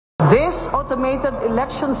This automated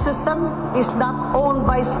election system is not owned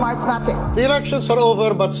by Smartmatic. The elections are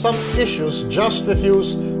over, but some issues just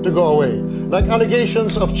refuse to go away, like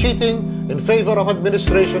allegations of cheating in favor of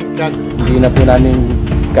administration candidates. Hindi na po namin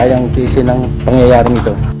kayang tiisin ang pangyayaring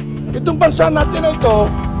ito. Itong bansa natin na ito,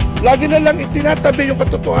 lagi na lang itinatabi yung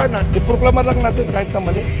katotohanan. Iproklama lang natin kahit na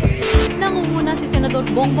mali. Nangunguna si Senador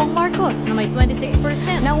Bongbong Marcos na may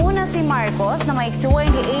 26%. Nanguna si Marcos na may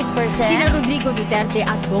 28%. Sina Rodrigo Duterte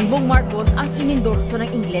at Bongbong Marcos ang inendorso ng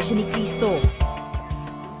Iglesia ni Cristo.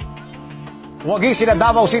 Wagi sina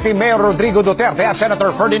Davao City Mayor Rodrigo Duterte at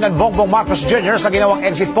Senator Ferdinand Bongbong Marcos Jr. sa ginawang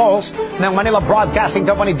exit polls ng Manila Broadcasting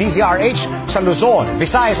Company DZRH sa Luzon,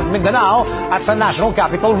 Visayas at Mindanao at sa National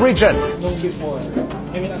Capital Region.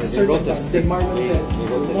 I mean, as a certain time, the Marcos said,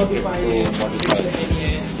 modify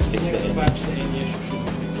the next batch, the NES should.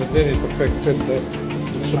 But then it affected the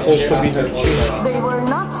supposed to be her change. They were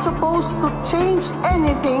not supposed to change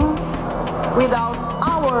anything without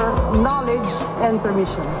our knowledge and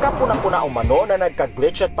permission. Kapuna-puna umano na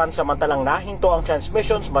nagka-glitch at pansamantalang nahinto ang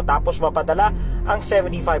transmissions matapos mapadala ang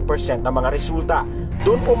 75% ng mga resulta.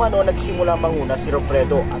 Doon umano nagsimula manguna si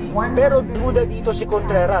Robredo. Pero duda dito si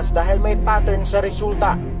Contreras dahil may pattern sa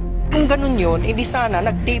resulta. Kung ganun yun, di sana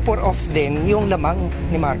nag-taper off din yung lamang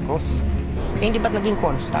ni Marcos. Hindi ba't naging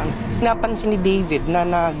constant? Napansin ni David na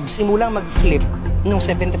nagsimula mag-flip nung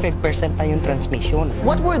 75% na yung transmission.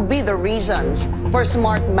 What would be the reasons for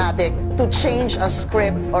Smartmatic to change a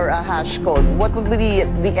script or a hash code? What would be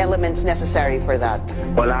the elements necessary for that?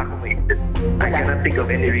 Wala akong maisip. I cannot think of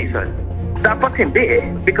any reason. Dapat hindi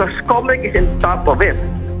because COMELEC is in top of it.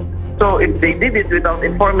 So if they did it without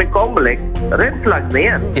informing COMELEC, red flag na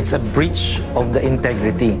yan. It's a breach of the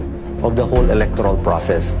integrity of the whole electoral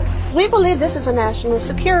process. We believe this is a national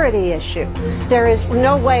security issue. There is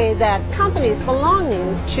no way that companies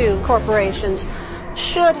belonging to corporations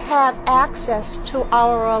should have access to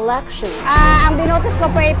our elections. Ang binotos ko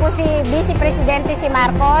po si Vice Presidente si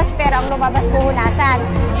Marcos, pero ang lumabas puhunasan.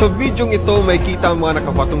 Sa bidyong ito, may kita ang mga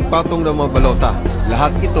nakapatong-patong ng mga balota.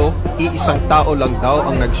 Lahat ito, iisang tao lang daw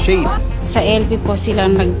ang nag-shade. Sa LP po sila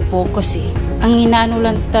nag-focus eh. Ang inano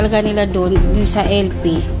lang talaga nila doon sa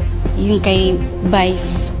LP, yung kay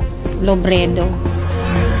Vice Robredo.